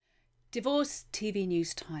Divorce TV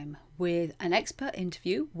News Time with an expert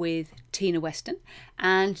interview with Tina Weston,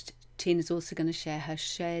 and Tina's also going to share her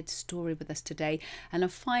shared story with us today, and a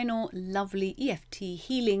final lovely EFT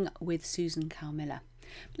healing with Susan Cowmiller.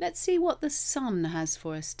 Let's see what the Sun has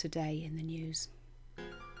for us today in the news.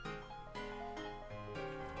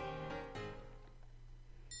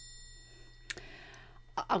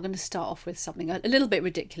 I'm going to start off with something a little bit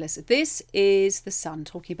ridiculous. This is the Sun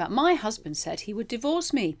talking about, my husband said he would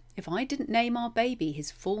divorce me if I didn't name our baby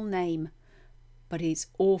his full name. But he's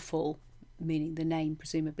awful, meaning the name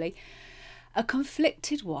presumably. A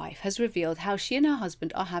conflicted wife has revealed how she and her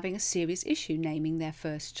husband are having a serious issue naming their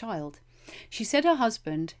first child. She said her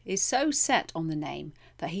husband is so set on the name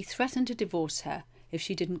that he threatened to divorce her if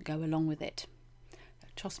she didn't go along with it.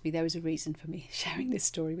 Trust me, there is a reason for me sharing this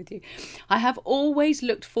story with you. I have always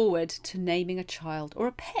looked forward to naming a child or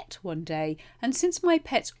a pet one day, and since my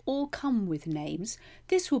pets all come with names,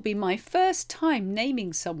 this will be my first time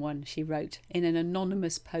naming someone, she wrote in an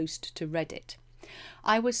anonymous post to Reddit.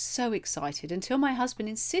 I was so excited until my husband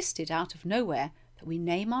insisted out of nowhere that we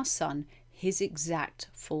name our son his exact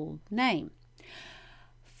full name.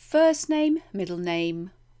 First name, middle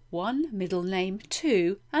name 1, middle name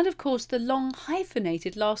 2, and of course the long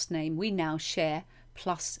hyphenated last name we now share,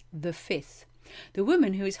 plus the 5th. The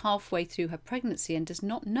woman, who is halfway through her pregnancy and does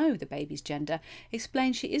not know the baby's gender,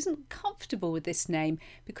 explains she isn't comfortable with this name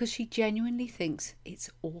because she genuinely thinks it's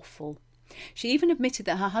awful. She even admitted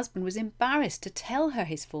that her husband was embarrassed to tell her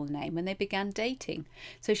his full name when they began dating,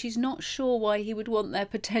 so she's not sure why he would want their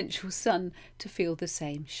potential son to feel the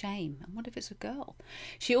same shame. And what if it's a girl?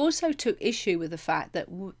 She also took issue with the fact that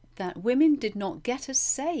women did not get a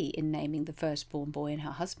say in naming the firstborn boy in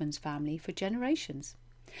her husband's family for generations.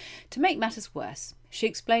 To make matters worse, she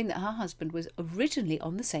explained that her husband was originally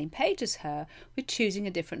on the same page as her with choosing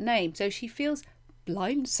a different name, so she feels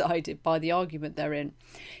blindsided by the argument they're in.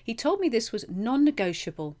 He told me this was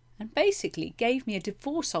non-negotiable and basically gave me a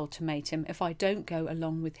divorce ultimatum if I don't go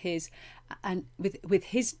along with his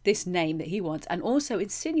this name that he wants, and also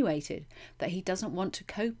insinuated that he doesn't want to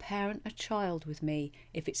co-parent a child with me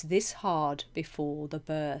if it's this hard before the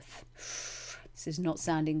birth. This is not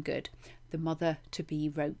sounding good, the mother-to-be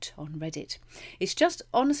wrote on Reddit. It's just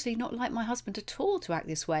honestly not like my husband at all to act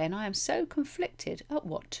this way, and I am so conflicted at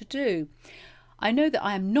what to do. I know that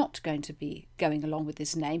I am not going to be going along with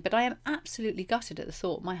this name, but I am absolutely gutted at the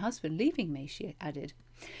thought of my husband leaving me, she added.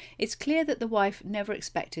 It's clear that the wife never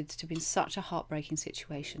expected to be in such a heartbreaking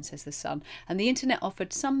situation, says the Sun, and the internet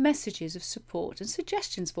offered some messages of support and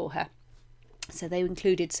suggestions for her. So they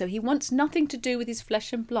included, so he wants nothing to do with his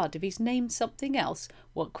flesh and blood if he's named something else.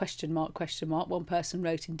 What ? One person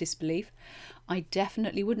wrote in disbelief. I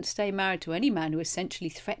definitely wouldn't stay married to any man who essentially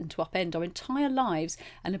threatened to upend our entire lives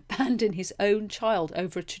and abandon his own child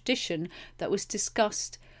over a tradition that was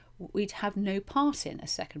discussed we'd have no part in, a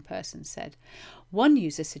second person said. One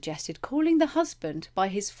user suggested calling the husband by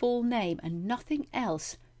his full name and nothing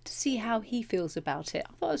else to see how he feels about it.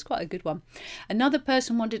 I thought it was quite a good one. Another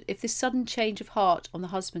person wondered if this sudden change of heart on the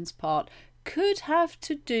husband's part could have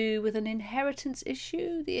to do with an inheritance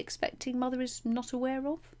issue the expecting mother is not aware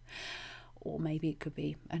of. Or maybe it could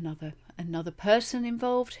be another person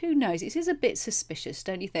involved. Who knows? It is a bit suspicious,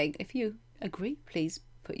 don't you think? If you agree, please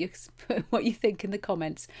put what you think in the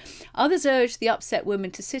comments. Others urged the upset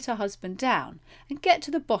woman to sit her husband down and get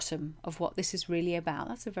to the bottom of what this is really about.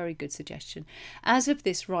 That's a very good suggestion. As of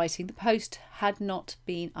this writing, the post had not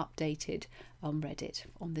been updated on Reddit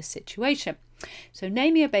on this situation. So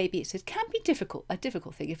naming a baby, it said, can be a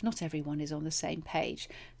difficult thing if not everyone is on the same page.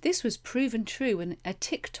 This was proven true when a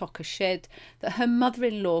TikToker shared that her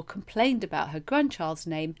mother-in-law complained about her grandchild's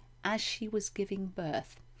name as she was giving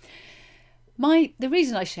birth. The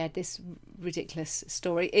reason I shared this ridiculous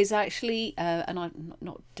story is actually, and I'm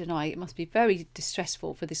not denying it must be very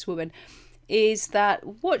distressful for this woman, is that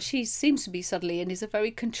what she seems to be suddenly in is a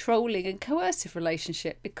very controlling and coercive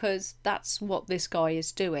relationship, because that's what this guy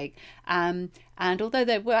is doing. And although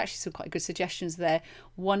there were actually some quite good suggestions there,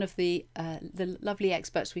 one of the lovely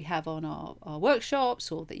experts we have on our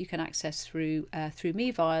workshops, or that you can access through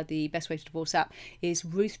me via the Best Way to Divorce app, is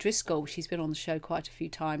Ruth Driscoll. She's been on the show quite a few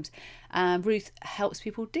times. Ruth helps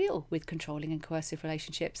people deal with controlling and coercive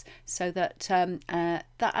relationships, so that and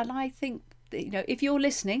I think, you know, if you're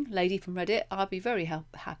listening, lady from Reddit, I'd be very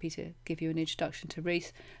happy to give you an introduction to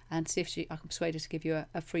Ruth and see if I can persuade her to give you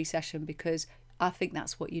a free session, because I think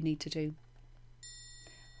that's what you need to do.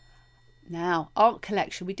 Now, art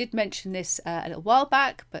collection. We did mention this a little while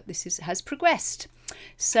back, but this has progressed.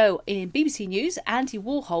 So in BBC News, Andy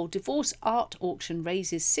Warhol divorce art auction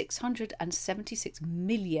raises $676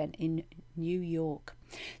 million in New York.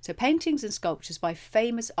 So paintings and sculptures by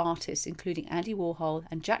famous artists, including Andy Warhol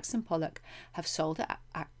and Jackson Pollock, have sold at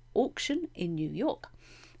auction in New York.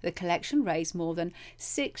 The collection raised more than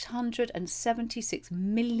 $676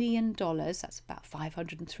 million, that's about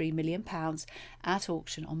 £503 million, at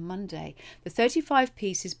auction on Monday. The 35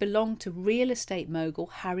 pieces belong to real estate mogul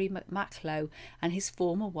Harry McMachlow and his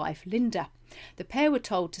former wife Linda. The pair were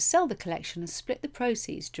told to sell the collection and split the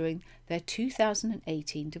proceeds during their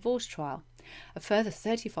 2018 divorce trial. A further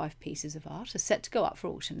 35 pieces of art are set to go up for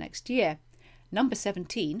auction next year. Number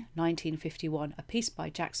 17, 1951, a piece by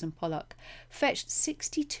Jackson Pollock, fetched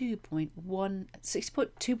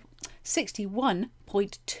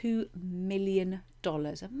 $61.2 million.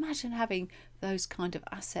 Imagine having those kind of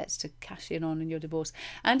assets to cash in on your divorce.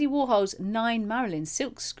 Andy Warhol's 9 Marilyn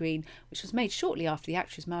silkscreen, which was made shortly after the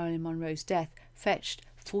actress Marilyn Monroe's death, fetched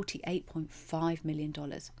 $48.5 million.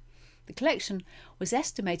 The collection was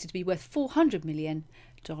estimated to be worth $400 million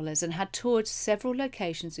and had toured several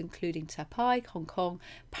locations including Taipei, Hong Kong,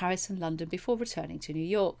 Paris and London before returning to New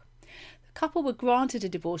York. The couple were granted a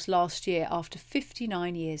divorce last year after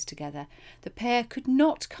 59 years together. The pair could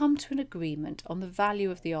not come to an agreement on the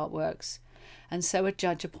value of the artworks, and so a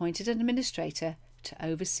judge appointed an administrator to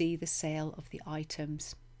oversee the sale of the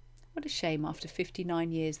items. What a shame, after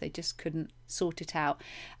 59 years they just couldn't sort it out.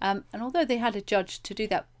 And although they had a judge to do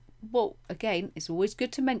that, well, again, it's always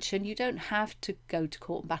good to mention you don't have to go to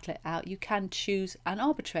court and battle it out. You can choose an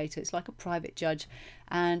arbitrator. It's like a private judge,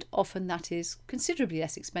 and often that is considerably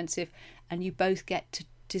less expensive, and you both get to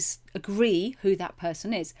disagree who that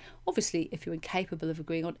person is. Obviously, if you're incapable of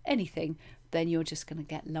agreeing on anything, then you're just going to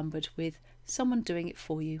get lumbered with someone doing it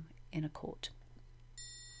for you in a court.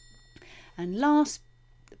 And last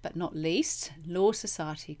but not least, Law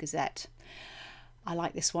Society Gazette. I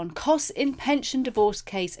like this one. Costs in pension divorce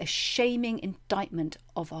case, a shaming indictment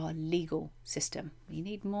of our legal system. We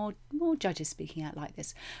need more judges speaking out like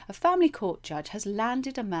this. A family court judge has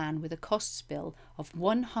landed a man with a costs bill of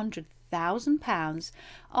 £100,000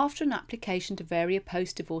 after an application to vary a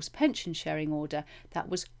post-divorce pension sharing order that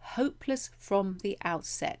was hopeless from the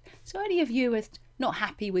outset. So any of you are not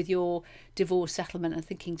happy with your divorce settlement and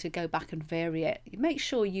thinking to go back and vary it, make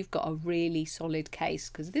sure you've got a really solid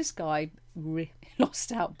case, because this guy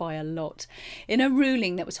lost out by a lot. In a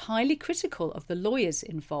ruling that was highly critical of the lawyers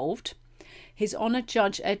involved, His Honour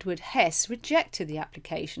Judge Edward Hess rejected the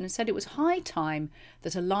application and said it was high time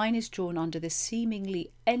that a line is drawn under this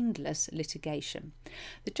seemingly endless litigation.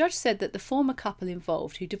 The judge said that the former couple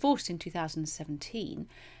involved, who divorced in 2017,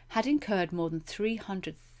 had incurred more than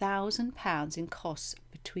 £300,000 in costs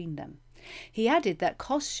between them. He added that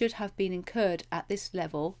costs should have been incurred at this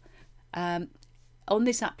level on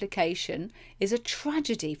this application is a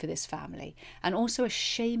tragedy for this family and also a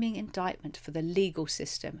shaming indictment for the legal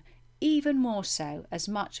system, even more so as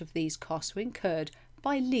much of these costs were incurred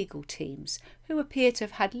by legal teams who appear to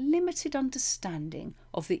have had limited understanding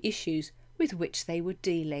of the issues with which they were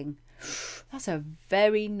dealing. That's a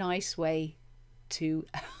very nice way to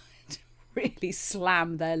really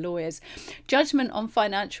slam their lawyers. Judgment on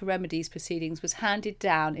financial remedies proceedings was handed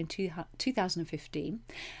down in 2015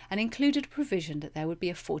 and included a provision that there would be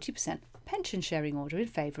a 40% pension sharing order in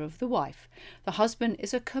favour of the wife. The husband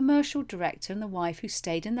is a commercial director and the wife, who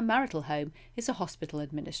stayed in the marital home, is a hospital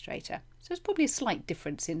administrator. So there's probably a slight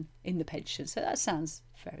difference in the pension. So that sounds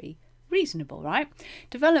very reasonable, right?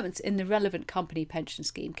 Developments in the relevant company pension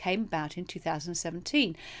scheme came about in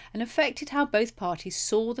 2017 and affected how both parties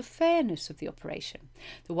saw the fairness of the operation.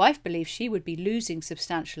 The wife believed she would be losing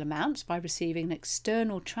substantial amounts by receiving an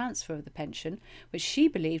external transfer of the pension, which she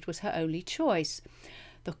believed was her only choice.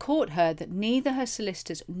 The court heard that neither her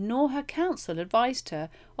solicitors nor her counsel advised her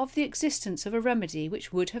of the existence of a remedy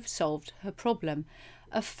which would have solved her problem,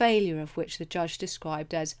 a failure of which the judge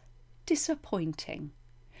described as disappointing.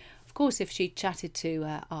 Of course, if she chatted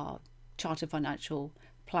to our Chartered Financial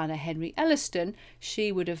Planner Henry Elliston,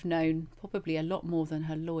 she would have known probably a lot more than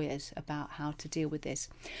her lawyers about how to deal with this.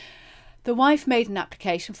 The wife made an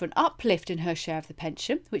application for an uplift in her share of the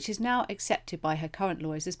pension, which is now accepted by her current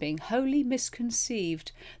lawyers as being wholly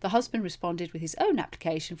misconceived. The husband responded with his own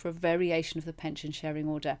application for a variation of the pension sharing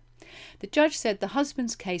order. The judge said the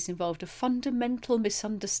husband's case involved a fundamental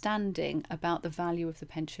misunderstanding about the value of the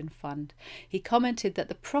pension fund. He commented that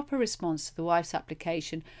the proper response to the wife's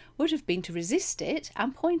application would have been to resist it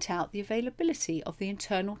and point out the availability of the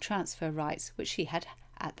internal transfer rights which she had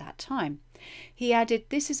at that time. He added,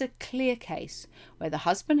 "This is a clear case where the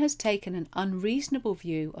husband has taken an unreasonable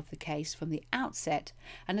view of the case from the outset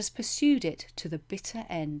and has pursued it to the bitter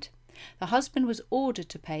end. The husband was ordered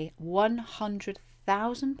to pay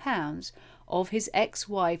 £100,000 of his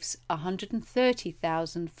ex-wife's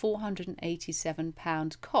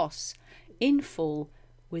 £130,487 costs in full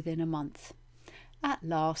within a month. At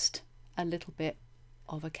last, a little bit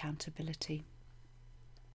of accountability.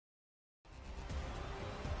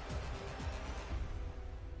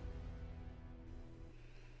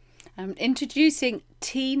 I'm introducing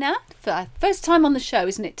Tina for our first time on the show,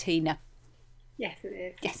 isn't it, Tina? Yes, it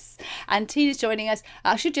is. Yes. And Tina's joining us.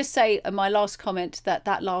 I should just say in my last comment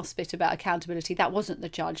that last bit about accountability, that wasn't the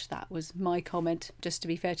judge. That was my comment, just to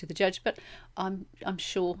be fair to the judge. But I'm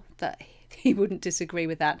sure that he wouldn't disagree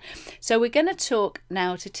with that. So we're going to talk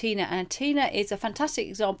now to Tina. And Tina is a fantastic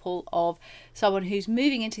example of someone who's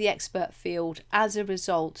moving into the expert field as a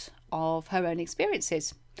result of her own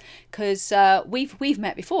experiences. Because we've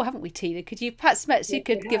met before, haven't we, Tina? Could you perhaps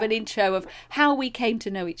give an intro of how we came to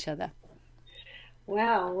know each other?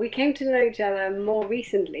 Well, we came to know each other more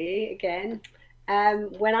recently again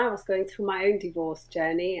when I was going through my own divorce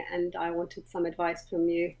journey, and I wanted some advice from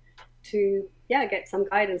you to get some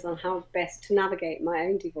guidance on how best to navigate my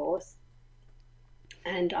own divorce.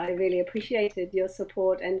 And I really appreciated your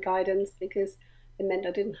support and guidance because it meant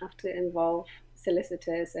I didn't have to involve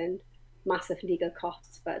solicitors and massive legal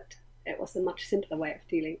costs, but it was a much simpler way of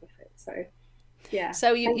dealing with it. So yeah.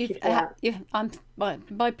 So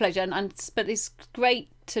my pleasure, but it's great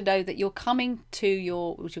to know that you're coming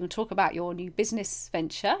to we're going to talk about your new business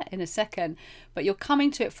venture in a second, but you're coming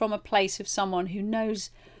to it from a place of someone who knows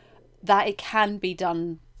that it can be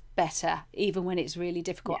done better, even when it's really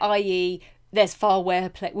difficult. I.e., there's far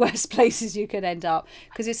worse places you can end up.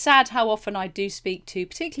 Because it's sad how often I do speak to,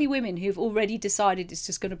 particularly women who've already decided it's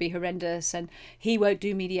just going to be horrendous, and he won't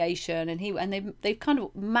do mediation, and they've kind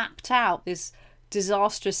of mapped out this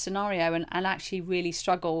disastrous scenario and actually really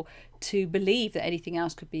struggle to believe that anything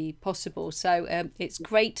else could be possible. So it's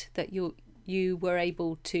great that you were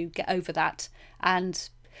able to get over that and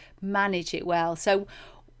manage it well. So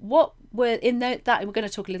what were in that we're going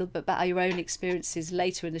to talk a little bit about your own experiences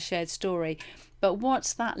later in the shared story, but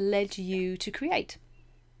what's that led you to create?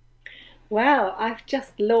 Well, I've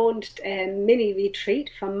just launched a mini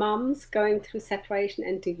retreat for mums going through separation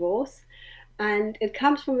and divorce. And it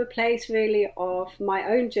comes from a place really of my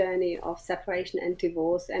own journey of separation and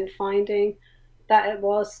divorce, and finding that it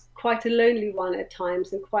was quite a lonely one at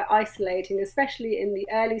times and quite isolating, especially in the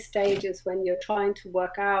early stages when you're trying to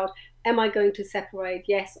work out, am I going to separate,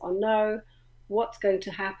 yes or no? What's going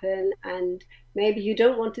to happen? And maybe you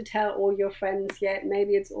don't want to tell all your friends yet.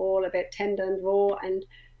 Maybe it's all a bit tender and raw. And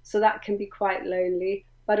so that can be quite lonely.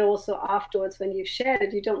 But also afterwards, when you've shared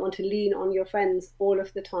it, you don't want to lean on your friends all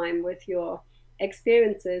of the time with your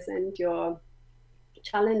experiences and your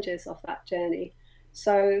challenges of that journey.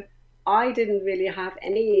 So I didn't really have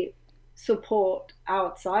any support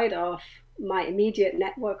outside of my immediate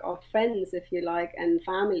network of friends, if you like, and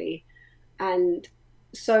family. And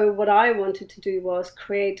so what I wanted to do was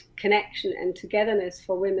create connection and togetherness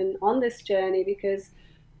for women on this journey, because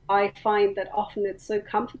I find that often it's so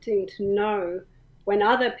comforting to know when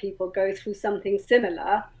other people go through something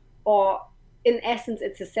similar, or in essence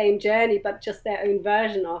it's the same journey but just their own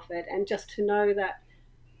version of it, and just to know that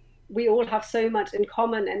we all have so much in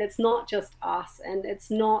common, and it's not just us, and it's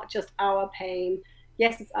not just our pain.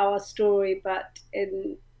 Yes, it's our story, but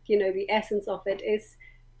in the essence of it is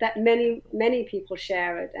that many people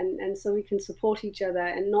share it, and so we can support each other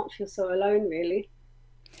and not feel so alone, really.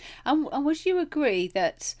 And would you agree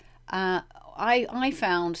that I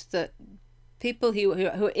found that people who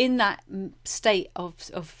are in that state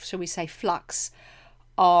of shall we say flux,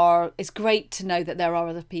 it's great to know that there are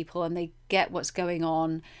other people and they get what's going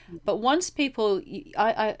on. But once people,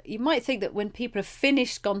 you might think that when people have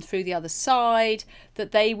finished, gone through the other side,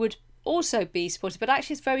 that they would also be supported. But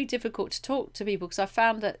actually it's very difficult to talk to people, because I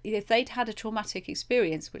found that if they'd had a traumatic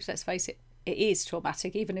experience, which, let's face it, it is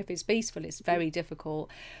traumatic, even if it's peaceful, it's very difficult,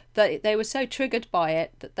 that they were so triggered by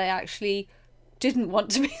it that they actually didn't want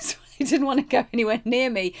to be didn't want to go anywhere near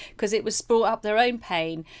me, because it was brought up their own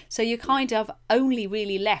pain. So you're kind of only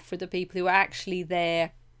really left with the people who are actually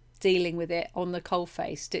there dealing with it on the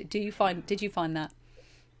coalface. Did you find that?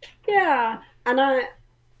 Yeah, and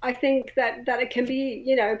I think that it can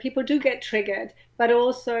be, people do get triggered, but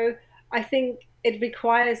also I think it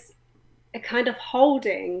requires a kind of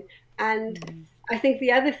holding. And I think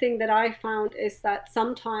the other thing that I found is that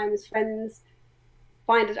sometimes friends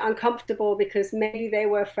find it uncomfortable because maybe they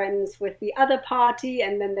were friends with the other party,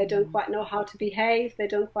 and then they don't quite know how to behave, they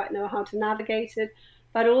don't quite know how to navigate it.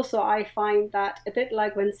 But also I find that a bit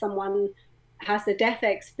like when someone has a death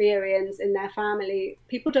experience in their family,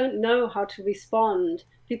 people don't know how to respond.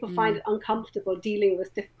 People find it uncomfortable dealing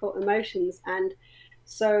with difficult emotions, and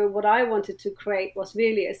So what I wanted to create was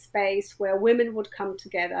really a space where women would come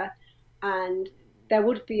together, and there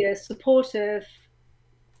would be a supportive,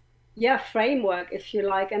 framework, if you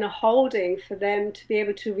like, and a holding for them to be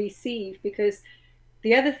able to receive. Because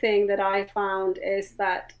the other thing that I found is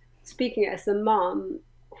that, speaking as a mum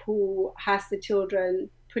who has the children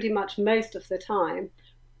pretty much most of the time,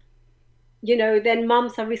 then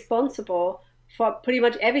mums are responsible for pretty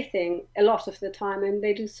much everything a lot of the time, and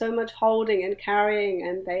they do so much holding and carrying,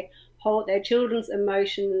 and they hold their children's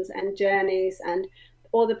emotions and journeys and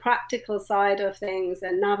all the practical side of things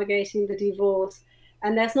and navigating the divorce.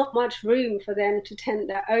 And there's not much room for them to tend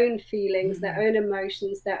their own feelings, their own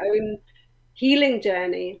emotions, their own healing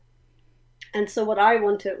journey. And so what I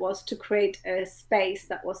wanted was to create a space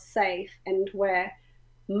that was safe and where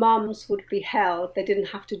mums would be held. They didn't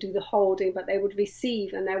have to do the holding, but they would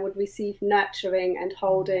receive, and they would receive nurturing and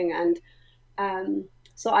holding. And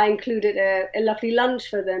so I included a lovely lunch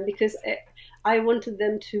for them, because I wanted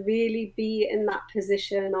them to really be in that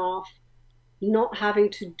position of not having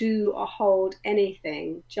to do or hold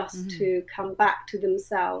anything, just to come back to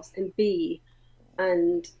themselves and be.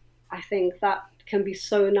 And I think that can be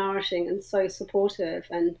so nourishing and so supportive,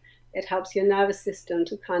 and it helps your nervous system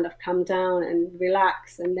to kind of come down and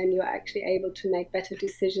relax, and then you're actually able to make better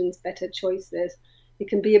decisions, better choices. You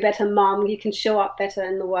can be a better mom, you can show up better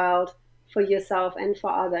in the world for yourself and for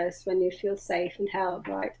others when you feel safe and held,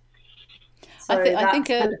 right? So I think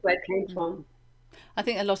kind of where it came from. I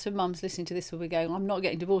think a lot of mums listening to this will be going, I'm not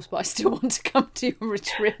getting divorced, but I still want to come to your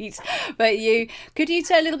retreat. But could you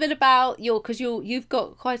tell a little bit about because you've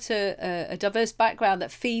got quite a diverse background that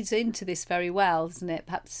feeds into this very well, doesn't it?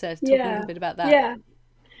 Perhaps talk a little bit about that.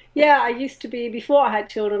 Yeah, I used to be, before I had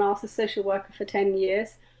children, I was a social worker for 10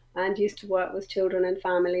 years and used to work with children and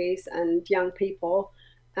families and young people.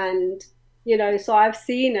 And, so I've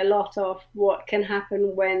seen a lot of what can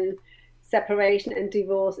happen when separation and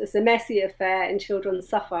divorce is a messy affair and children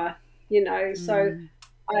suffer, So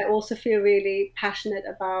I also feel really passionate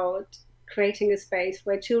about creating a space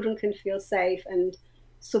where children can feel safe and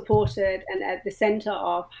supported and at the center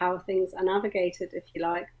of how things are navigated, if you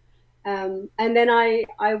like. And then I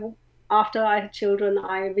after I had children,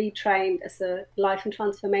 I retrained as a life and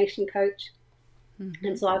transformation coach.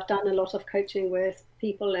 And so I've done a lot of coaching with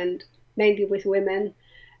people, and mainly with women,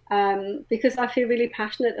 because I feel really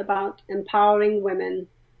passionate about empowering women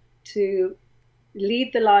to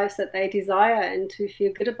lead the lives that they desire and to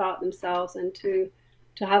feel good about themselves and to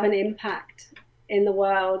have an impact in the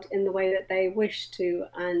world in the way that they wish to.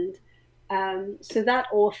 And so that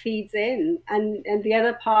all feeds in. And the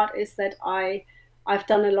other part is that I've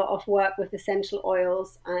done a lot of work with essential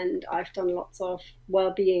oils, and I've done lots of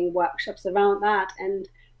well-being workshops around that. And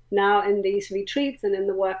now in these retreats and in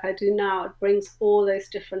the work I do now, it brings all those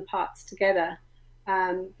different parts together,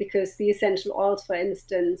 because the essential oils, for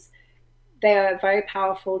instance, they are a very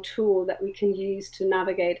powerful tool that we can use to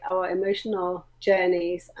navigate our emotional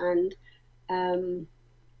journeys. And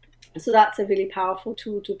so that's a really powerful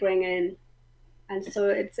tool to bring in. And so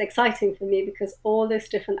it's exciting for me because all those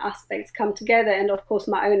different aspects come together, and of course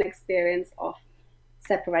my own experience of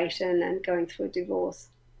separation and going through a divorce.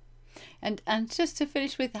 And just to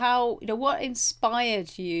finish with, how what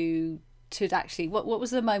inspired you to actually, what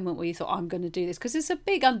was the moment where you thought, I'm going to do this? Because it's a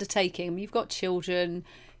big undertaking. I mean, you've got children,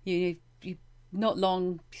 you not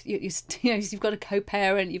long, you've got a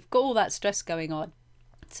co-parent, you've got all that stress going on.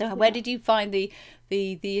 So where did you find the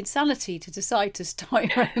insanity to decide to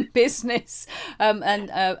start your own business?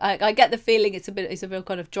 I get the feeling it's a real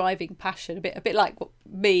kind of driving passion, a bit like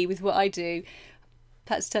me with what I do.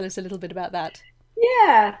 Perhaps tell us a little bit about that.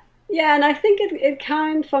 Yeah, and I think it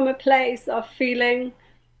came from a place of feeling,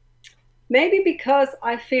 maybe because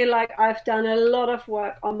I feel like I've done a lot of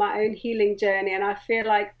work on my own healing journey, and I feel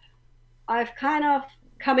like I've kind of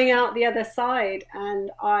coming out the other side,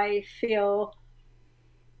 and I feel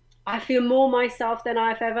more myself than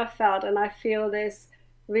I've ever felt, and I feel this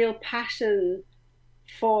real passion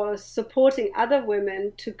for supporting other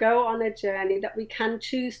women to go on a journey that we can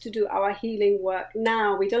choose to do our healing work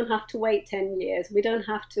now. We don't have to wait 10 years. We don't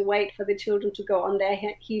have to wait for the children to go on their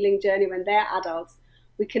healing journey when they're adults.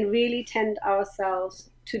 We can really tend ourselves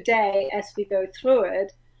today as we go through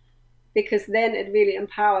it, because then it really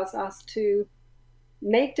empowers us to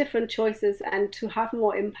make different choices and to have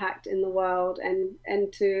more impact in the world,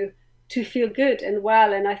 and to feel good and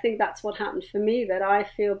well. And I think that's what happened for me, that I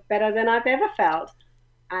feel better than I've ever felt.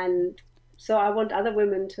 And so I want other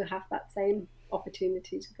women to have that same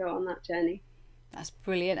opportunity to go on that journey. That's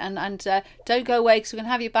brilliant. And don't go away, because we're going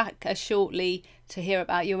to have you back shortly to hear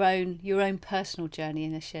about your own personal journey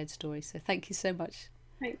in a shared story. So thank you so much.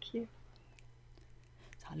 Thank you.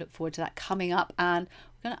 I look forward to that coming up, and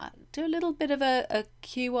we're going to do a little bit of a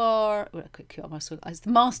QR, well, a quick QR, as the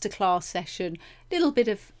masterclass session, a little bit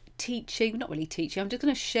of teaching, not really teaching. I'm just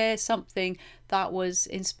going to share something that was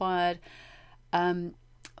inspired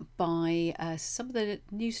by some of the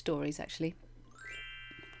news stories, actually.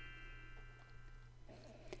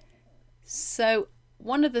 So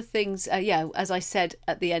one of the things, as I said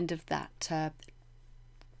at the end of that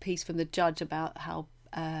piece from the judge about how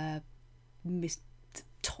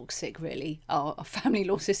toxic really our family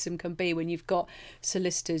law system can be when you've got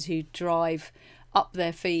solicitors who drive up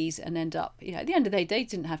their fees and end up, at the end of the day, they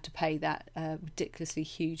didn't have to pay that ridiculously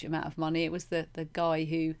huge amount of money. It was the guy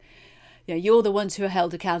who, you're the ones who are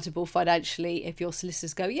held accountable financially if your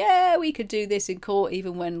solicitors go, yeah, we could do this in court,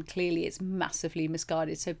 even when clearly it's massively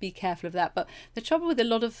misguided. So be careful of that. But the trouble with a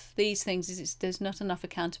lot of these things is there's not enough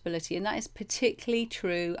accountability, and that is particularly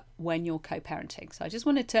true when you're co-parenting. So I just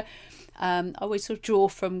wanted to I always sort of draw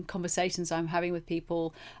from conversations I'm having with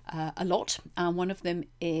people a lot, and one of them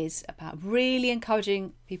is about really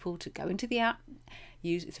encouraging people to go into the app.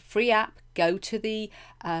 It's a free app. Go to the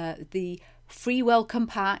free welcome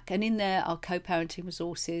pack, and in there are co-parenting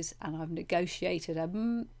resources, and I've negotiated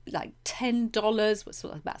like $10, what's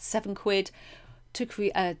about £7, to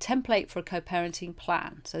create a template for a co-parenting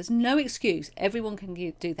plan. So there's no excuse, everyone can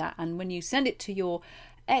do that, and when you send it to your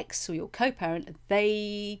ex or your co-parent,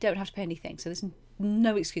 they don't have to pay anything, so there's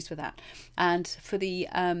no excuse for that. And for the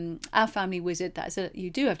Our Family Wizard, you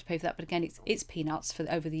do have to pay for that, but again, it's peanuts for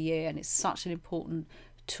over the year, and it's such an important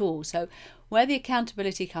tool. So where the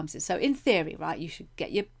accountability comes in, so in theory, right, you should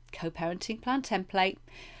get your co-parenting plan template,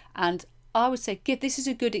 and I would say this is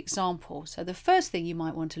a good example. So the first thing you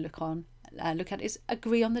might want to look at is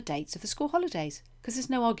agree on the dates of the school holidays, because there's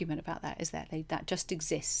no argument about that, is there? That just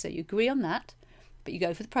exists. So you agree on that, but you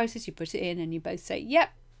go for the process, you put it in, and you both say,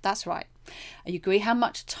 yep, that's right. And you agree how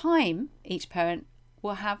much time each parent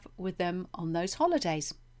will have with them on those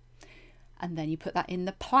holidays, and then you put that in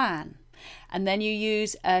the plan. And then you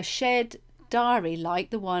use a shared diary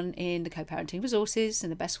like the one in the co-parenting resources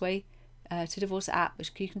and the Best Way to Divorce app,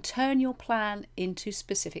 which you can turn your plan into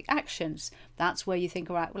specific actions. That's where you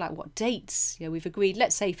think, all right, well, like what dates? We've agreed,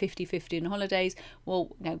 let's say 50-50 on holidays.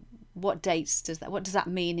 Well, what dates what does that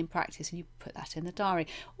mean in practice? And you put that in the diary.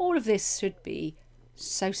 All of this should be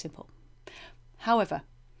so simple. However,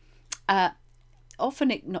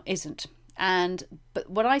 often it isn't. But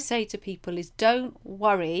what I say to people is, don't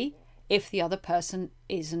worry if the other person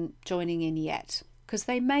isn't joining in yet, because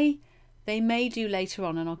they may do later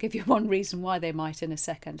on, and I'll give you one reason why they might in a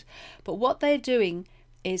second. But what they're doing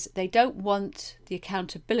is they don't want the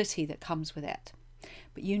accountability that comes with it.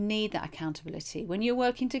 But you need that accountability. When you're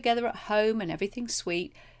working together at home and everything's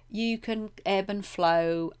sweet, you can ebb and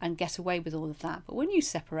flow and get away with all of that. But when you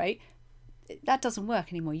separate, that doesn't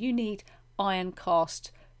work anymore. You need iron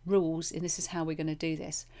cast rules, and this is how we're going to do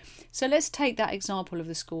this. So let's take that example of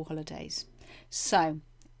the school holidays. So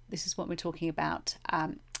this is what we're talking about,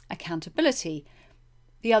 accountability.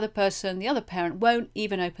 The other parent won't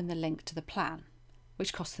even open the link to the plan,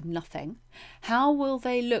 which costs them nothing. How will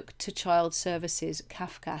they look to child services,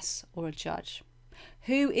 Cafcass, or a judge?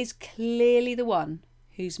 Who is clearly the one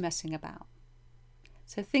who's messing about?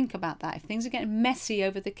 So think about that. If things are getting messy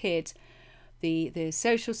over the kids, the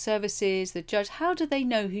social services, the judge, how do they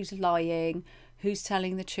know who's lying, who's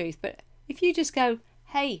telling the truth? But if you just go,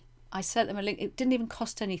 hey, I sent them a link, it didn't even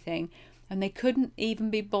cost anything, and they couldn't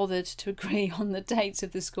even be bothered to agree on the dates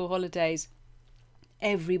of the school holidays,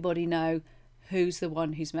 everybody know who's the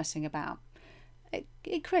one who's messing about.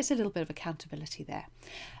 It creates a little bit of accountability there.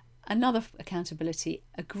 Another accountability,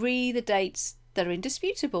 agree the dates that are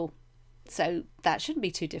indisputable. So that shouldn't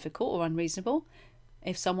be too difficult or unreasonable.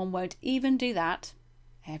 If someone won't even do that,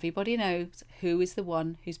 everybody knows who is the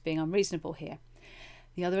one who's being unreasonable here.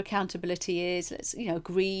 The other accountability is, let's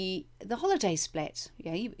agree the holiday split.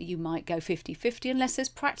 You might go 50-50 unless there's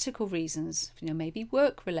practical reasons, maybe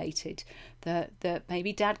work related, that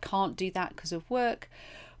maybe dad can't do that because of work,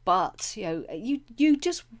 but you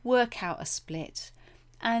just work out a split.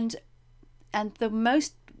 And the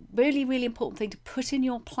most really, really important thing to put in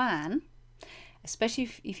your plan, especially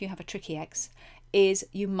if you have a tricky ex, is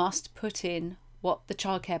you must put in what the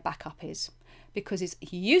childcare backup is, because it's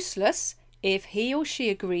useless if he or she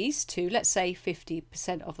agrees to, let's say,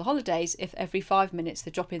 50% of the holidays, if every 5 minutes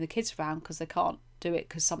they're dropping the kids around because they can't do it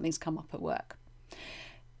because something's come up at work.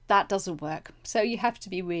 That doesn't work. So you have to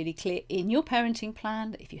be really clear in your parenting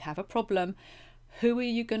plan that if you have a problem, who are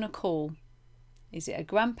you going to call? Is it a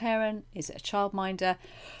grandparent? Is it a childminder?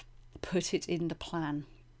 Put it in the plan.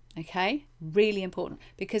 Okay, really important,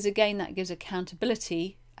 because again that gives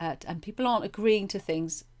accountability and people aren't agreeing to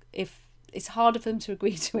things, if it's harder for them to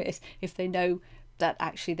agree to it if they know that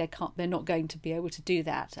actually they're not going to be able to do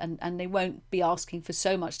that, and they won't be asking for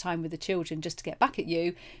so much time with the children just to get back at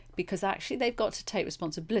you, because actually they've got to take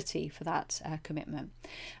responsibility for that commitment.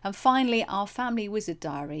 And finally, our family wizard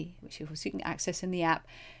diary, which of course you can access in the app.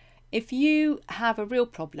 If you have a real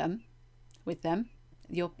problem with them,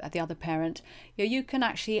 the other parent, you can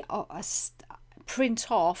actually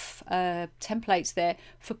print off templates there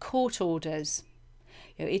for court orders.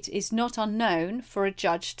 It is not unknown for a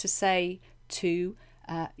judge to say to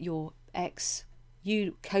your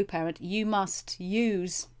co-parent, you must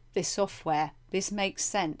use this software, this makes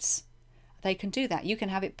sense. They can do that. You can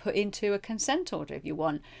have it put into a consent order if you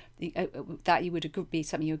want, that you would be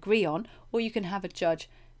something you agree on, or you can have a judge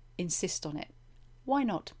insist on it. Why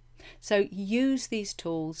not? So use these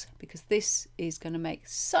tools, because this is going to make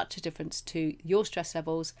such a difference to your stress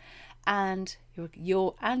levels and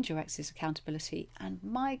your ex's accountability. And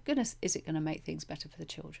my goodness, is it going to make things better for the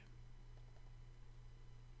children?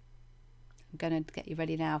 I'm going to get you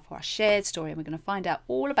ready now for our shared story, and we're going to find out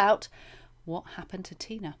all about what happened to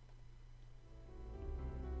Tina.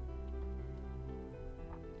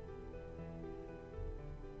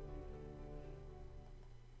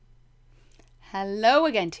 Hello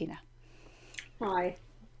again, Tina. Hi.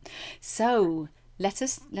 So let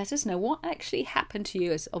us know what actually happened to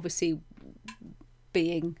you, as obviously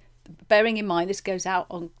bearing in mind this goes out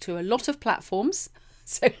onto a lot of platforms.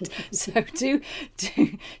 So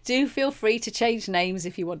do feel free to change names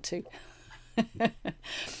if you want to.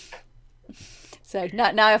 So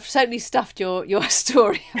now I've totally stuffed your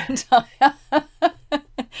story, haven't I?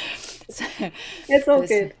 So, it's all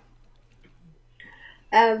good.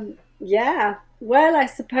 Yeah. Well, I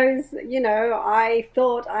suppose, I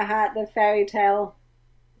thought I had the fairy tale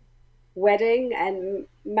wedding and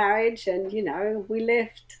marriage, and, we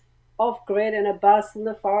lived off grid in a bus in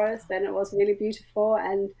the forest, and it was really beautiful.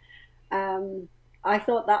 And I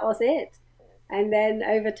thought that was it. And then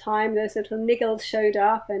over time, those little niggles showed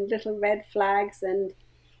up and little red flags. And,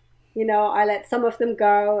 I let some of them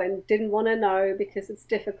go and didn't want to know, because it's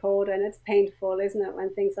difficult and it's painful, isn't it,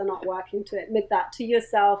 when things are not working, to admit that to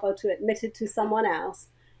yourself or to admit it to someone else.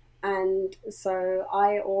 And so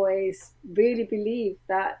I always really believe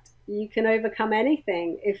that you can overcome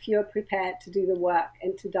anything if you're prepared to do the work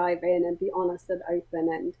and to dive in and be honest and open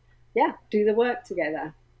and, do the work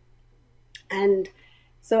together. And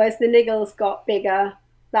so as the niggles got bigger,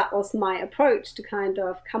 that was my approach to kind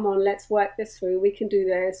of, come on, let's work this through. We can do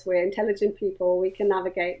this. We're intelligent people. We can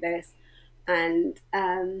navigate this. And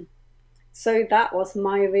so that was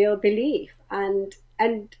my real belief. And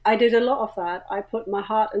I did a lot of that. I put my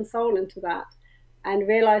heart and soul into that, and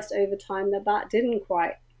realized over time that didn't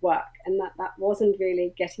quite work, and that wasn't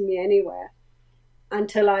really getting me anywhere,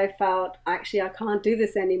 until I felt, actually, I can't do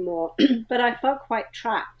this anymore. But I felt quite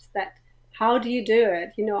trapped. That how do you do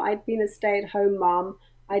it? I'd been a stay-at-home mom.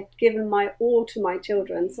 I'd given my all to my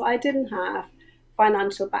children. So I didn't have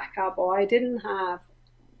financial backup, or I didn't have,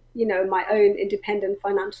 my own independent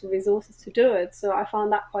financial resources to do it. So I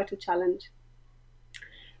found that quite a challenge.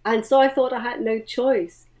 And so I thought I had no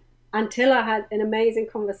choice, until I had an amazing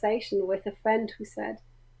conversation with a friend who said,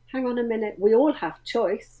 hang on a minute, we all have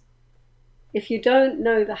choice. If you don't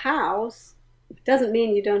know the hows, it doesn't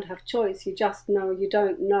mean you don't have choice. You just know you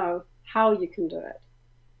don't know how you can do it.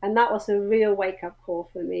 And that was a real wake-up call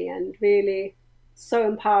for me, and really so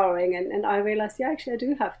empowering. And I realized, actually, I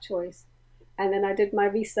do have choice. And then I did my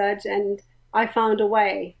research, and I found a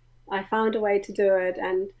way. I found a way to do it.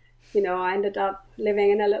 And, I ended up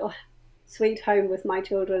living in a little sweet home with my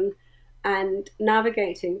children and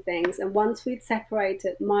navigating things. And once we'd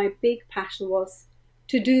separated, my big passion was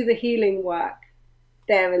to do the healing work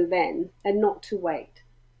there and then, and not to wait.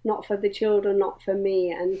 Not for the children, not for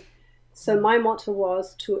me. And so my motto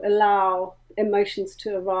was to allow emotions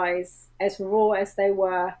to arise as raw as they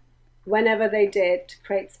were, whenever they did, to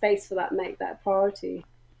create space for that, make that a priority.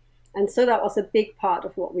 And so that was a big part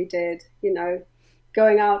of what we did,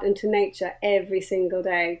 going out into nature every single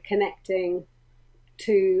day, connecting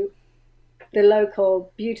to the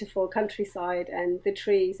local beautiful countryside and the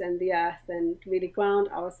trees and the earth, and really ground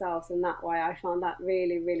ourselves in that way. I found that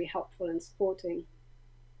really, really helpful and supporting.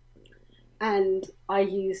 And I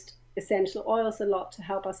used essential oils a lot to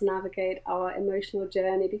help us navigate our emotional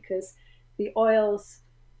journey, because the oils,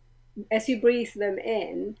 as you breathe them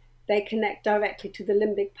in, they connect directly to the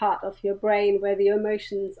limbic part of your brain, where the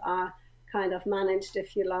emotions are kind of managed,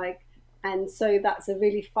 if you like. And so that's a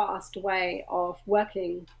really fast way of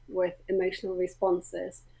working with emotional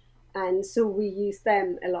responses. And so we use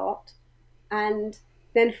them a lot. And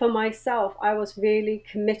then for myself, I was really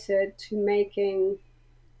committed to making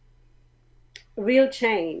real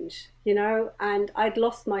change, and I'd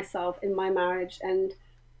lost myself in my marriage, and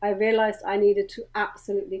I realized I needed to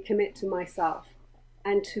absolutely commit to myself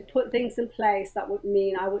and to put things in place that would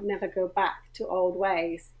mean I would never go back to old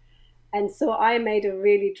ways. And so I made a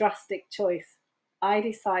really drastic choice. I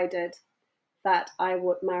decided that I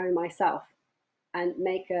would marry myself and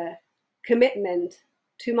make a commitment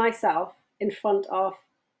to myself in front of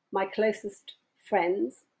my closest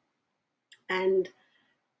friends, and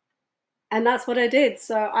that's what I did.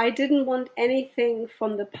 So I didn't want anything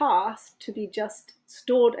from the past to be just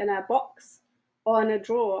stored in a box or in a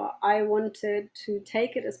drawer. I wanted to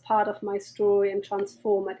take it as part of my story and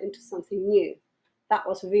transform it into something new. That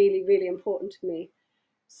was really, really important to me.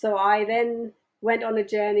 So I then went on a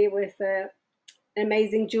journey with an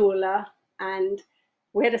amazing jeweler, and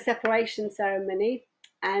we had a separation ceremony,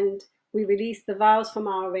 and we released the vows from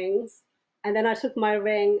our rings. And then I took my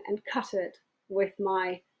ring and cut it with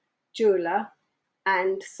my jeweler,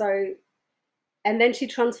 and then she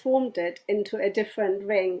transformed it into a different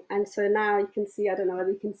ring. And so now you can see, I don't know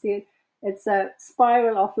whether you can see it, it's a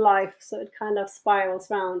spiral of life, so it kind of spirals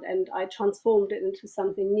round, and I transformed it into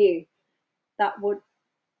something new that would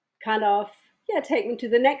kind of take me to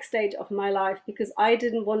the next stage of my life, because I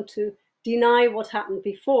didn't want to deny what happened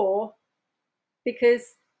before,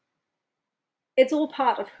 because it's all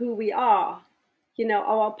part of who we are.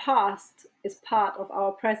 Our past is part of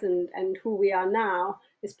our present, and who we are now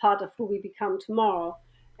is part of who we become tomorrow.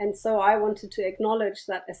 And so I wanted to acknowledge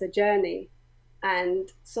that as a journey.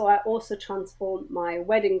 And so I also transformed my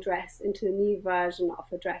wedding dress into a new version of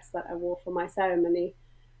a dress that I wore for my ceremony.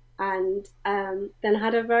 And then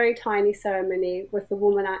had a very tiny ceremony with the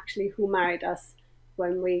woman actually who married us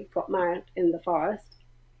when we got married in the forest.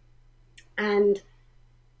 And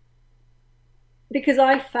because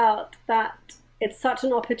I felt that it's such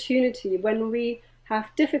an opportunity when we have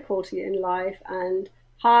difficulty in life and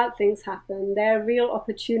hard things happen, there are real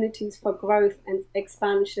opportunities for growth and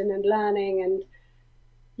expansion and learning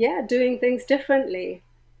and doing things differently.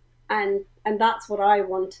 And that's what I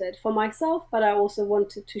wanted for myself, but I also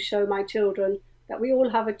wanted to show my children that we all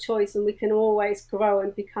have a choice, and we can always grow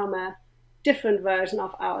and become a different version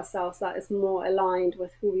of ourselves that is more aligned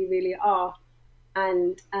with who we really are.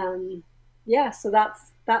 And so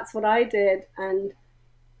that's what I did. And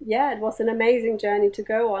it was an amazing journey to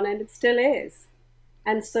go on, and it still is.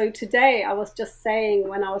 And so today, I was just saying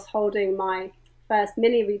when I was holding my first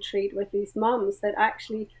mini retreat with these mums, that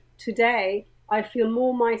actually today I feel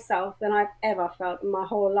more myself than I've ever felt in my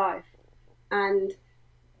whole life. And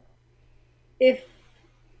if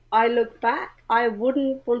I look back, I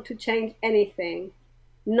wouldn't want to change anything.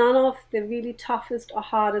 None of the really toughest or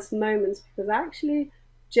hardest moments, because actually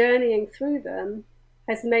journeying through them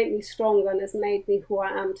has made me stronger and has made me who I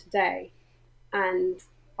am today. And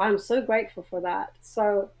I'm so grateful for that.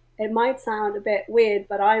 So it might sound a bit weird,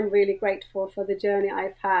 but I'm really grateful for the journey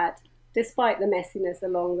I've had, despite the messiness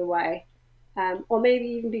along the way. Or maybe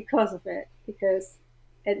even because of it, because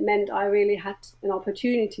it meant I really had an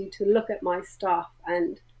opportunity to look at my stuff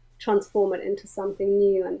and transform it into something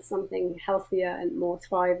new and something healthier and more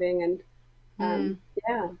thriving. And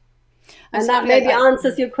and that maybe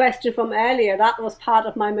answers your question from earlier. That was part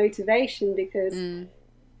of my motivation, because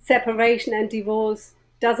separation and divorce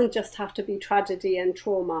doesn't just have to be tragedy and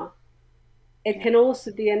trauma. It can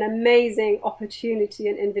also be an amazing opportunity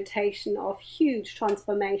and invitation of huge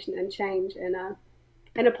transformation and change in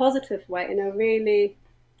a positive way, in a really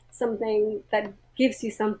something that gives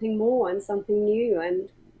you something more and something new, and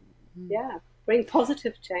bring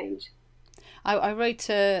positive change. I wrote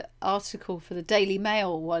an article for the Daily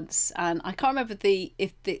Mail once, and I can't remember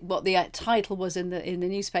what the title was in the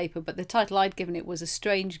newspaper, but the title I'd given it was "A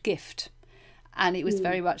Strange Gift." And it was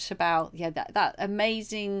very much about that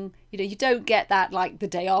amazing, you don't get that like the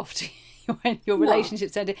day after when your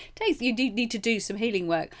relationship's ended. You do need to do some healing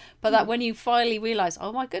work, but that when you finally realise,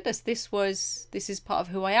 oh my goodness, this is part of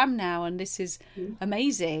who I am now, and this is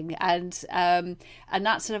amazing, and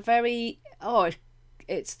that's a very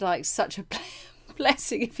it's like such a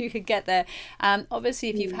blessing if you could get there. Obviously,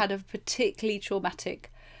 if you've had a particularly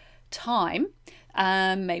traumatic time,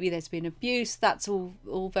 maybe there's been abuse, that's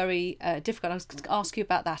all very difficult. I was going to ask you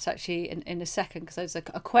about that actually in a second, because there's a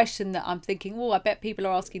question that I'm thinking, I bet people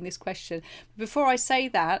are asking this question. But before I say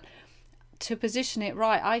that, to position it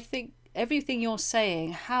right, I think everything you're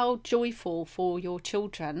saying, how joyful for your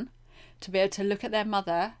children to be able to look at their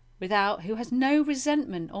mother who has no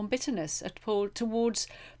resentment or bitterness at all towards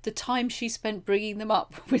the time she spent bringing them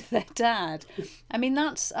up with their dad. I mean,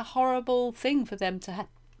 that's a horrible thing for them to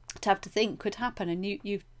to have to think could happen, and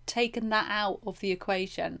you've taken that out of the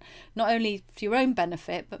equation, not only for your own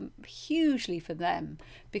benefit but hugely for them,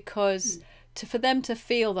 because for them to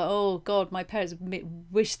feel that, oh God, my parents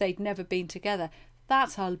wish they'd never been together,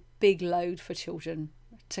 that's a big load for children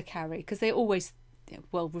to carry, because they always,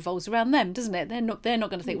 world revolves around them, doesn't it? They're not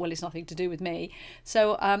going to think, well, it's nothing to do with me.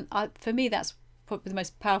 So for me, that's probably the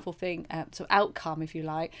most powerful thing, sort of outcome, if you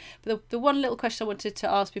like. But the one little question I wanted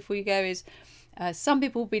to ask before you go is, some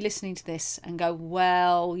people will be listening to this and go,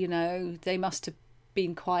 well, they must have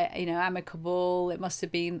been quite, amicable. It must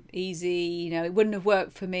have been easy. It wouldn't have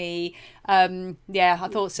worked for me. Yeah, I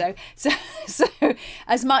thought so. So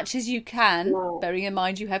as much as you can, bearing in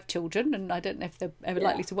mind you have children, and I don't know if they're ever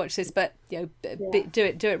likely to watch this, but do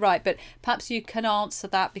it right. But perhaps you can answer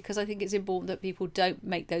that, because I think it's important that people don't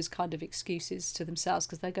make those kind of excuses to themselves,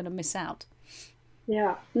 because they're going to miss out.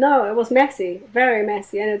 Yeah, no, it was messy, very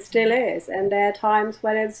messy, and it still is. And there are times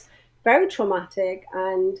when it's very traumatic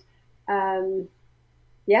and,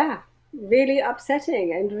 really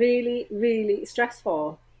upsetting and really, really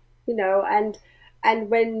stressful, and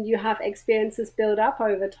when you have experiences build up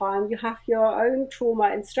over time, you have your own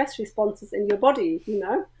trauma and stress responses in your body,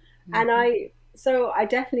 And I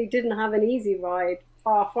definitely didn't have an easy ride,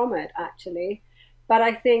 far from it, actually. But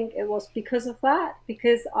I think it was because of that,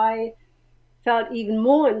 because I felt even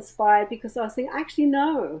more inspired, because I was thinking, actually,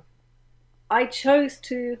 no, I chose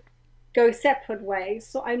to go separate ways.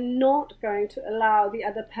 So I'm not going to allow the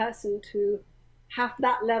other person to have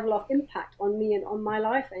that level of impact on me and on my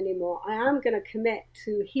life anymore. I am going to commit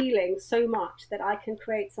to healing so much that I can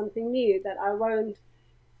create something new, that I won't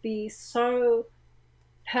be so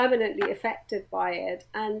permanently affected by it.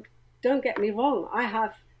 And don't get me wrong, I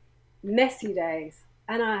have messy days,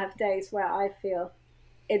 and I have days where I feel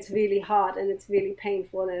it's really hard and it's really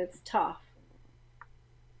painful and it's tough.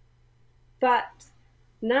 But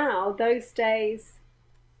now those days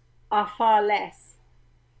are far less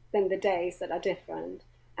than the days that are different.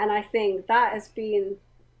 And I think that has been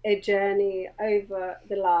a journey over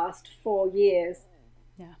the last 4 years,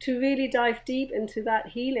 to really dive deep into that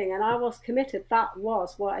healing. And I was committed. That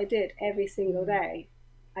was what I did every single day.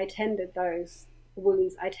 I tended those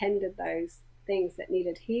wounds. I tended those things that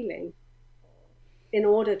needed healing, in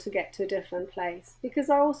order to get to a different place. Because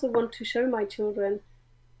I also want to show my children,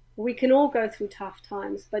 we can all go through tough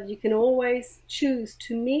times, but you can always choose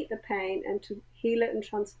to meet the pain and to heal it and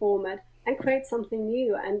transform it and create something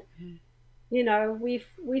new. And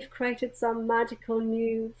we've created some magical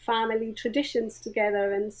new family traditions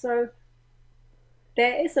together, and so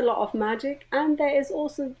there is a lot of magic. And there is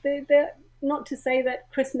also the not to say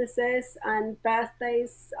that Christmases and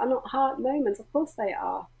birthdays are not hard moments. Of course they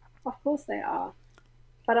are.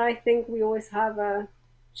 But I think we always have a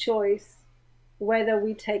choice whether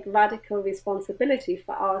we take radical responsibility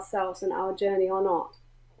for ourselves and our journey or not.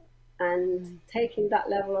 And taking that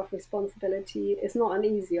level of responsibility is not an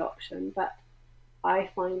easy option, but I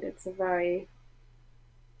find it's a very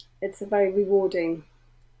rewarding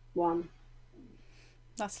one.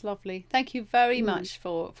 That's lovely. Thank you very much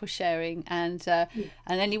for sharing. And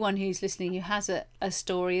anyone who's listening who has a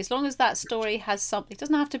story, as long as that story has something, it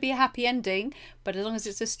doesn't have to be a happy ending, but as long as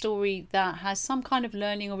it's a story that has some kind of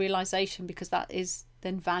learning or realization, because that is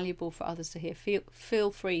then valuable for others to hear,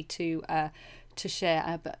 feel free to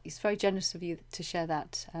share. But it's very generous of you to share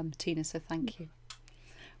that, Tina. So thank you.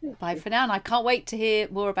 Bye for now, and I can't wait to hear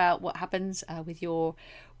more about what happens with your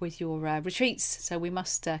retreats. So we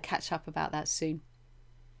must catch up about that soon.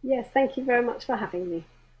 Yes, thank you very much for having me.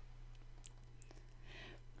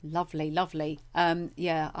 Lovely. I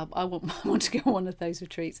want to go on one of those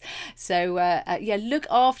retreats. So look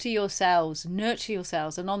after yourselves, nurture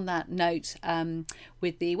yourselves. And on that note,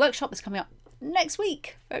 with the workshop that's coming up next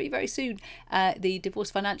week, very, very soon, the Divorce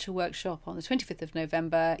Financial Workshop on the 25th of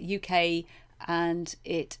November, UK, and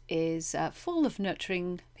it is full of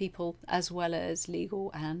nurturing people as well as legal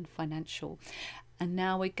and financial. And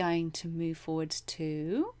now we're going to move forwards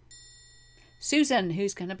to Susan,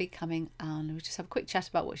 who's going to be coming on. We'll just have a quick chat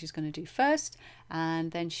about what she's going to do first,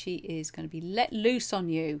 and then she is going to be let loose on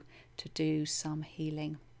you to do some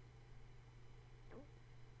healing.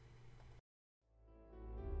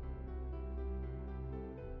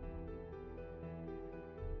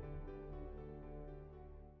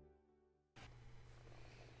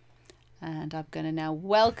 And I'm going to now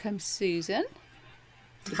welcome Susan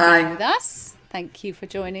to be with us. Thank you for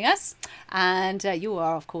joining us. And you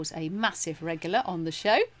are, of course, a massive regular on the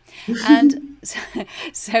show. And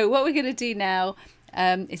so what we're going to do now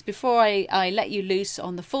is, before I let you loose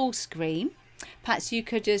on the full screen, perhaps you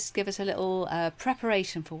could just give us a little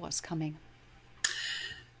preparation for what's coming.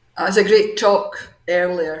 It was a great talk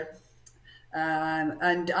earlier.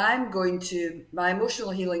 And my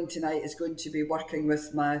emotional healing tonight is going to be working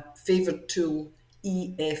with my favourite tool,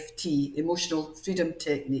 EFT, Emotional Freedom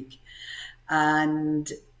Technique.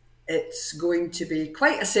 And it's going to be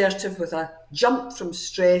quite assertive with a jump from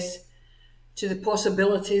stress to the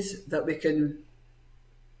possibilities that we can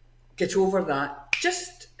get over that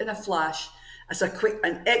just in a flash as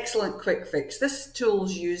an excellent quick fix. This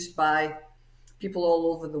tool's used by people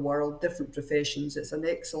all over the world, different professions. It's an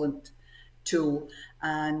excellent tool.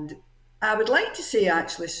 And I would like to say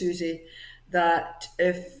actually, Susie, that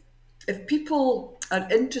if people are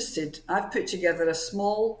interested, I've put together a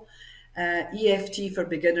small EFT for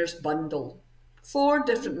beginners bundle, 4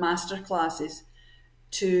 different masterclasses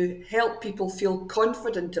to help people feel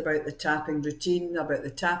confident about the tapping routine, about the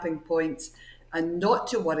tapping points, and not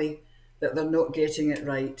to worry that they're not getting it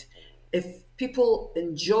right. If people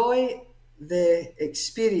enjoy the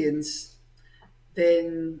experience,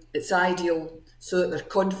 then it's ideal so that they're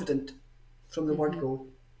confident from the word go.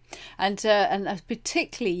 And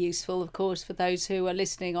particularly useful, of course, for those who are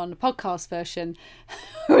listening on the podcast version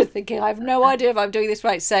who are thinking, I have no idea if I'm doing this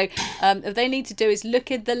right. So if they need to do is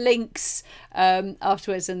look at the links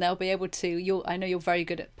afterwards, and they'll be able to. I know you're very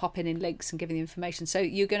good at popping in links and giving the information. So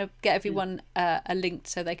you're going to get everyone a link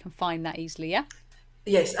so they can find that easily, yeah?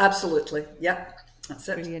 Yes, absolutely. Yep, that's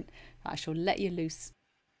it. Brilliant. I shall let you loose.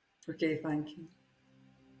 Okay, thank you.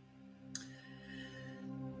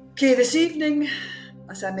 Okay, this evening,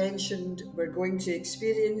 as I mentioned, we're going to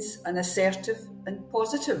experience an assertive and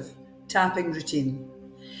positive tapping routine.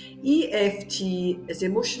 EFT is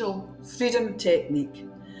Emotional Freedom Technique,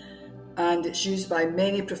 and it's used by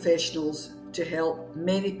many professionals to help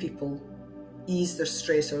many people ease their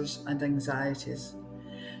stressors and anxieties.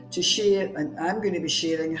 To share, and I'm going to be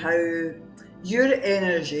sharing how your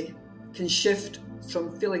energy can shift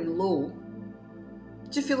from feeling low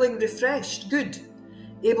to feeling refreshed, good,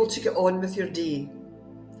 able to get on with your day.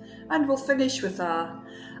 And we'll finish with a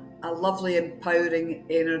lovely empowering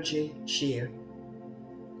energy share.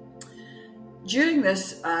 During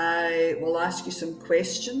this, I will ask you some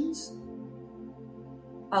questions.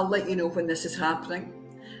 I'll let you know when this is happening.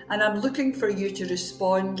 And I'm looking for you to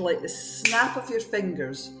respond like the snap of your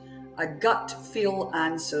fingers, a gut feel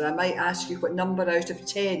answer. I might ask you what number out of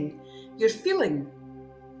 10 you're feeling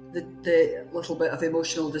the little bit of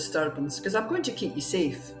emotional disturbance, because I'm going to keep you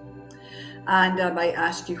safe. And I might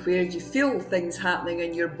ask you where you feel things happening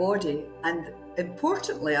in your body. And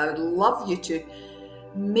importantly, I would love you to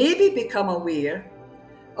maybe become aware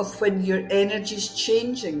of when your energy's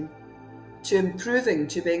changing to improving,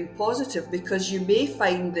 to being positive, because you may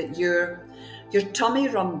find that your tummy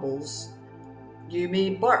rumbles, you may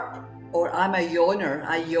burp, or I'm a yawner,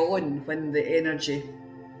 I yawn when the energy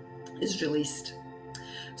is released.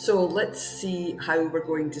 So let's see how we're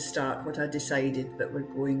going to start, what I decided that we're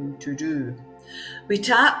going to do. We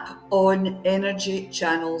tap on energy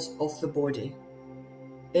channels of the body,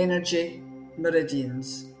 energy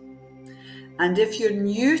meridians. And if you're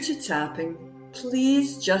new to tapping,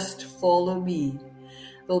 please just follow me.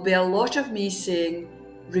 There'll be a lot of me saying,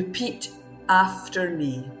 repeat after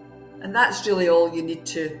me. And that's really all you need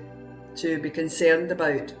to be concerned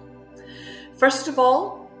about. First of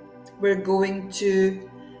all, we're going to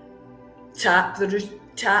tap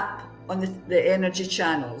on the energy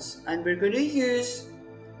channels, and we're going to use,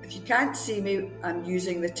 if you can't see me, I'm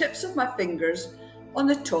using the tips of my fingers on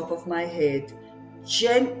the top of my head,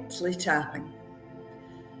 gently tapping.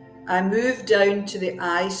 I move down to the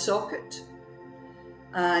eye socket,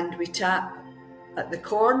 and we tap at the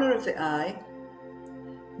corner of the eye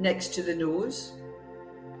next to the nose.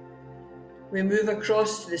 We move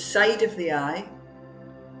across to the side of the eye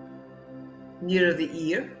nearer the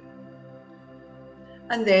ear.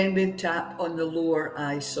 And then we tap on the lower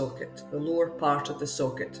eye socket, the lower part of the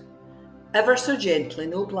socket. Ever so gently,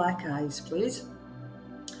 no black eyes, please.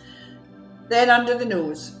 Then under the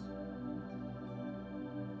nose.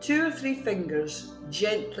 2 or 3 fingers,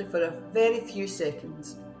 gently for a very few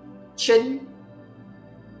seconds. Chin.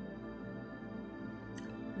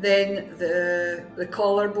 Then the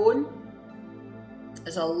collarbone.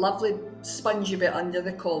 There's a lovely spongy bit under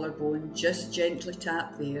the collarbone, just gently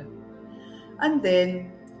tap there. And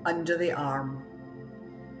then under the arm.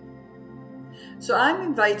 So I'm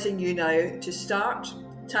inviting you now to start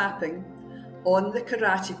tapping on the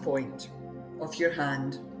karate point of your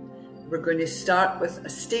hand. We're going to start with a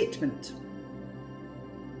statement.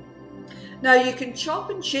 Now you can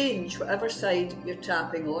chop and change whatever side you're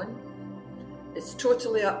tapping on. It's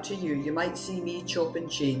totally up to you. You might see me chop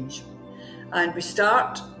and change. And we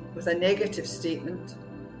start with a negative statement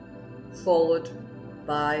followed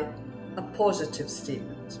by a positive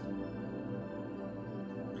statement.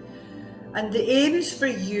 And the aim is for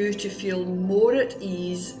you to feel more at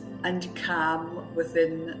ease and calm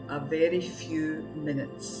within a very few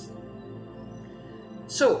minutes.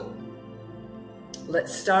 So,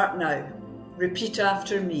 let's start now. Repeat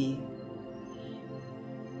after me.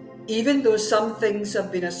 Even though some things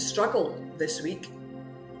have been a struggle this week,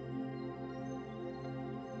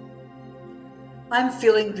 I'm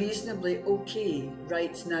feeling reasonably okay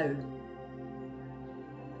right now.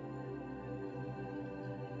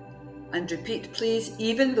 And repeat, please,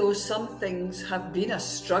 even though some things have been a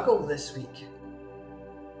struggle this week,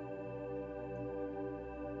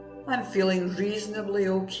 I'm feeling reasonably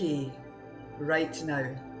okay right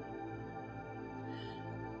now.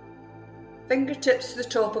 Fingertips to the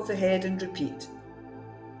top of the head and repeat.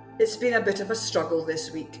 It's been a bit of a struggle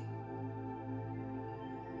this week.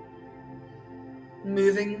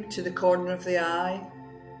 Moving to the corner of the eye.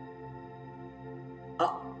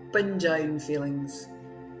 Up and down feelings.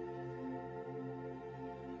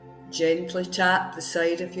 Gently tap the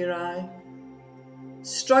side of your eye.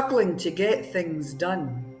 Struggling to get things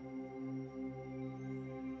done.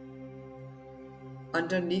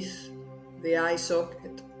 Underneath the eye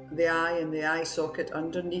socket, the eye and the eye socket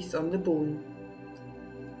underneath on the bone.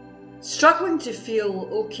 Struggling to feel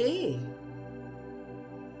okay.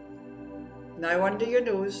 Now under your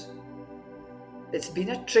nose. It's been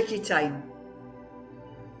a tricky time.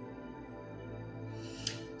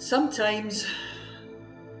 Sometimes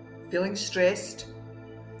feeling stressed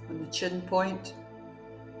on the chin point.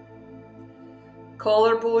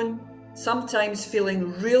 Collarbone, sometimes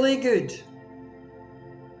feeling really good.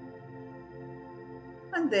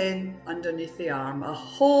 And then underneath the arm, a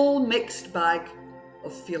whole mixed bag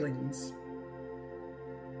of feelings.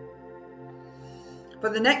 For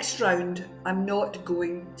the next round, I'm not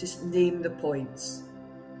going to name the points.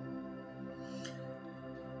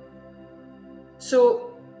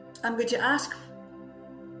 So I'm going to ask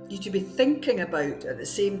you to be thinking about at the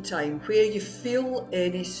same time where you feel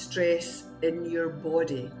any stress in your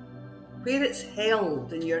body, where it's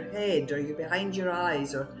held in your head or behind your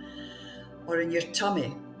eyes or in your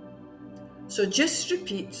tummy. So just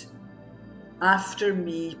repeat after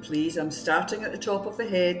me, please. I'm starting at the top of the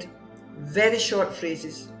head. Very short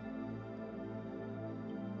phrases.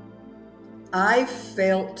 I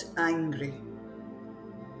felt angry.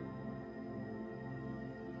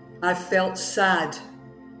 I felt sad.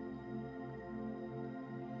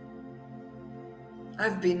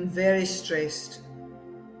 I've been very stressed.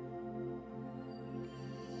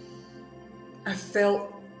 I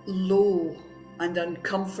felt low and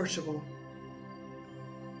uncomfortable.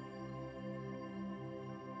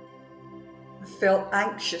 I felt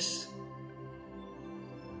anxious.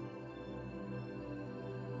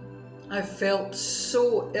 I felt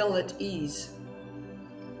so ill at ease.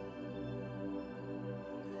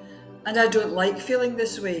 And I don't like feeling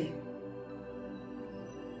this way.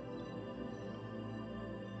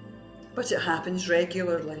 But it happens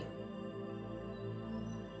regularly.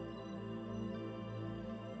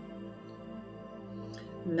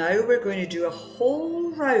 Now we're going to do a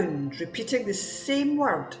whole round repeating the same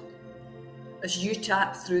word as you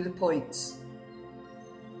tap through the points.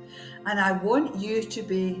 And I want you to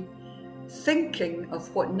be thinking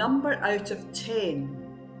of what number out of 10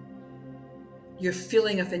 your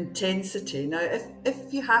feeling of intensity. Now,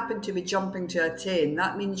 if you happen to be jumping to a 10,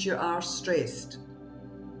 that means you are stressed.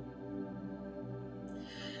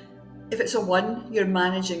 If it's a 1, you're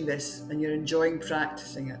managing this and you're enjoying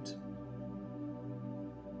practicing it.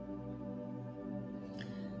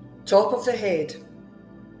 Top of the head.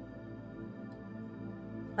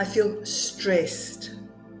 I feel stressed.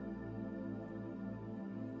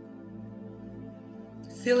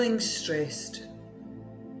 Feeling stressed.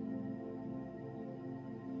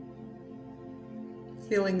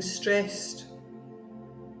 Feeling stressed.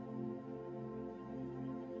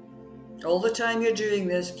 All the time you're doing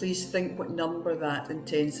this, please think what number that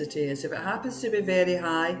intensity is. If it happens to be very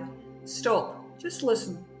high, stop. Just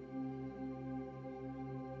listen.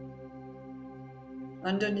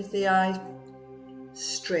 Underneath the eye,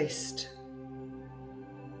 stressed.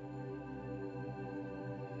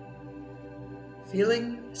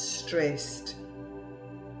 Feeling stressed.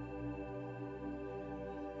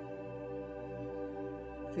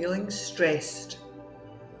 Feeling stressed.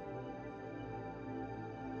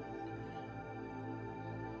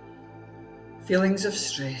 Feelings of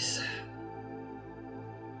stress.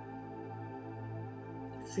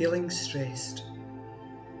 Feeling stressed.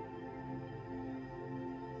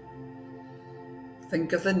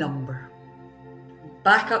 Think of the number.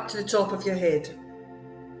 Back up to the top of your head.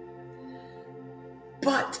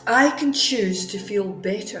 But I can choose to feel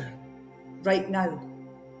better right now.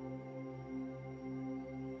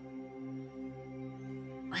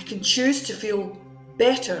 I can choose to feel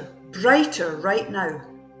better, brighter right now.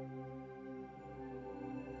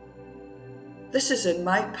 This is in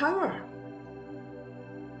my power.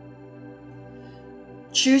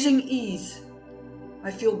 Choosing ease, I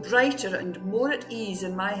feel brighter and more at ease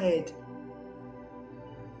in my head.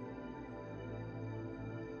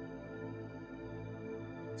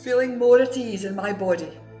 Feeling more at ease in my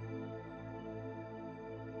body.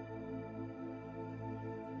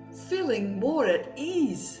 Feeling more at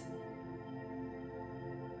ease.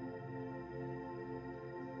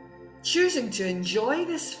 Choosing to enjoy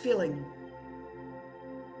this feeling.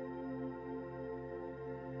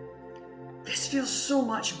 This feels so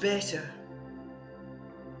much better.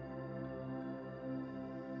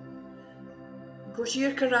 Go to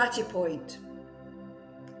your karate point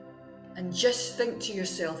and just think to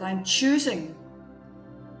yourself, I'm choosing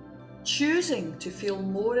to feel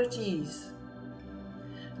more at ease.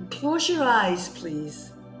 And close your eyes,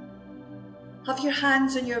 please. Have your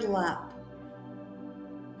hands in your lap.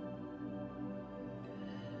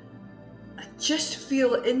 And just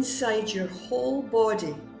feel inside your whole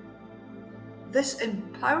body this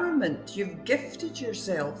empowerment you've gifted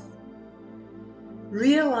yourself.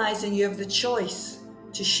 Realizing you have the choice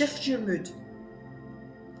to shift your mood.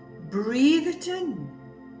 Breathe it in.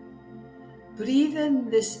 Breathe in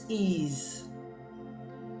this ease.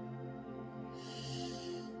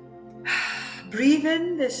 Breathe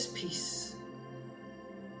in this peace.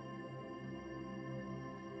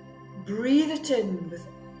 Breathe it in with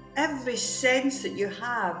every sense that you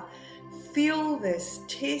have. Feel this,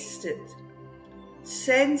 taste it,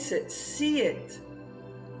 sense it, see it.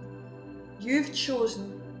 You've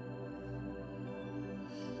chosen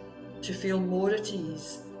to feel more at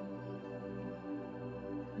ease.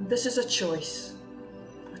 And this is a choice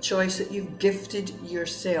that you've gifted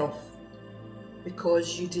yourself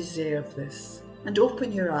because you deserve this. And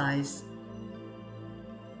open your eyes.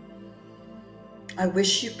 I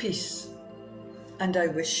wish you peace and I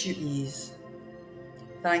wish you ease.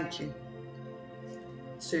 Thank you.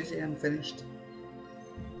 Susie, I'm finished.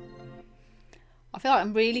 I feel like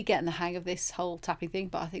I'm really getting the hang of this whole tapping thing,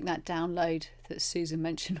 but I think that download that Susan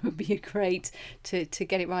mentioned would be great to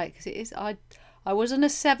get it right, because it is. I was on a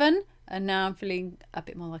 7 and now I'm feeling a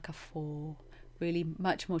bit more like a 4. Really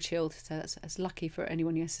much more chilled. So that's lucky for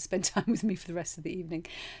anyone who has to spend time with me for the rest of the evening.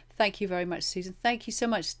 Thank you very much, Susan. Thank you so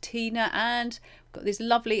much, Tina. And we've got this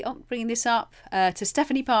lovely, bringing this up to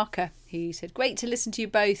Stephanie Parker, who said, great to listen to you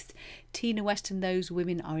both. Tina West and those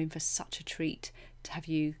women are in for such a treat to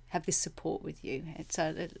have this support with you. It's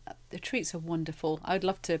the treats are wonderful. I would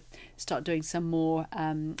love to start doing some more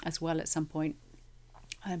as well at some point.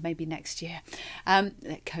 Maybe next year.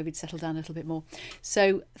 Let COVID settle down a little bit more.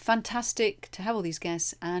 So fantastic to have all these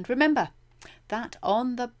guests. And remember that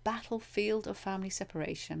on the battlefield of family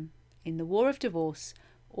separation, in the war of divorce,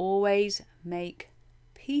 always make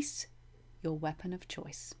peace your weapon of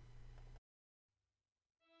choice.